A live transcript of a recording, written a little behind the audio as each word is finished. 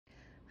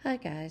Hi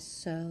guys,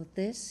 so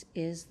this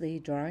is the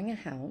Drawing a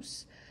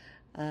House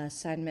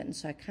assignment, and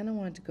so I kind of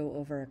wanted to go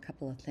over a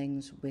couple of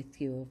things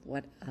with you of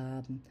what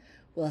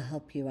will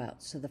help you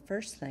out. So the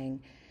first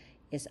thing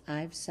is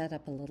I've set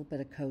up a little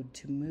bit of code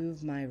to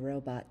move my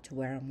robot to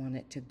where I want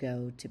it to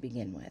go to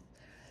begin with.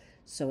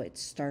 So it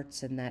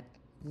starts in that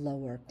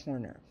lower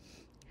corner.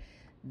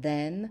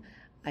 Then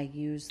I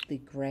use the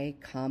gray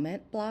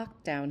comment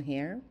block down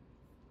here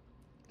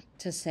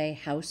to say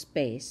house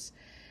base,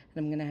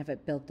 and I'm going to have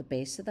it build the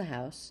base of the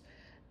house.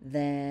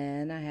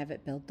 Then I have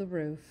it build the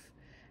roof,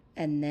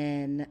 and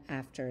then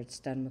after it's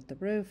done with the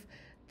roof,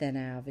 then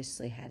I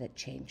obviously had it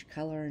change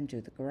color and do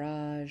the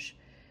garage,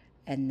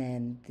 and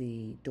then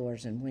the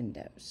doors and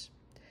windows.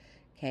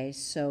 Okay,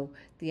 so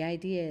the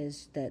idea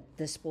is that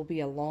this will be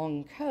a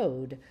long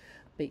code,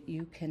 but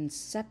you can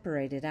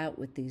separate it out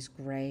with these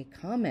gray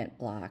comment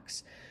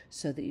blocks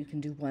so that you can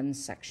do one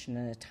section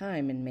at a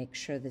time and make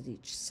sure that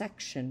each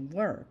section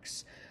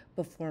works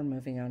before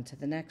moving on to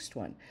the next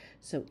one.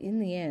 So in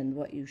the end,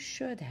 what you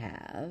should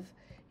have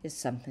is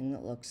something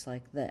that looks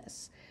like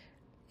this.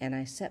 And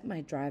I set my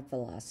drive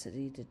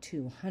velocity to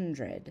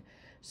 200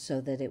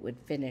 so that it would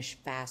finish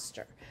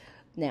faster.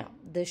 Now,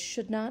 this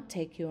should not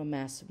take you a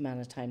massive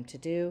amount of time to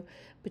do,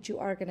 but you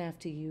are going to have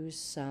to use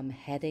some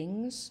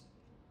headings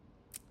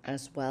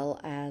as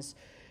well as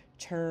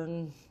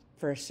turn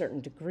for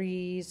certain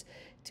degrees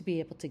to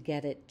be able to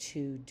get it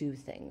to do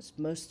things.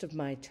 Most of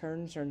my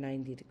turns are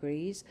 90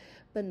 degrees,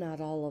 but not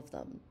all of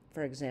them.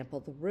 For example,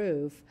 the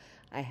roof,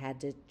 I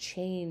had to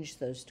change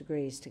those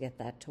degrees to get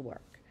that to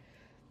work.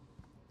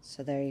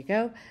 So there you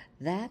go.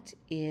 That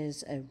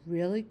is a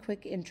really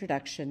quick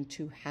introduction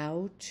to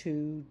how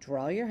to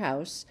draw your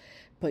house,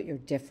 put your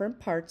different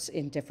parts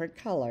in different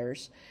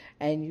colors,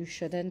 and you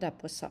should end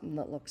up with something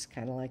that looks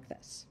kind of like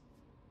this.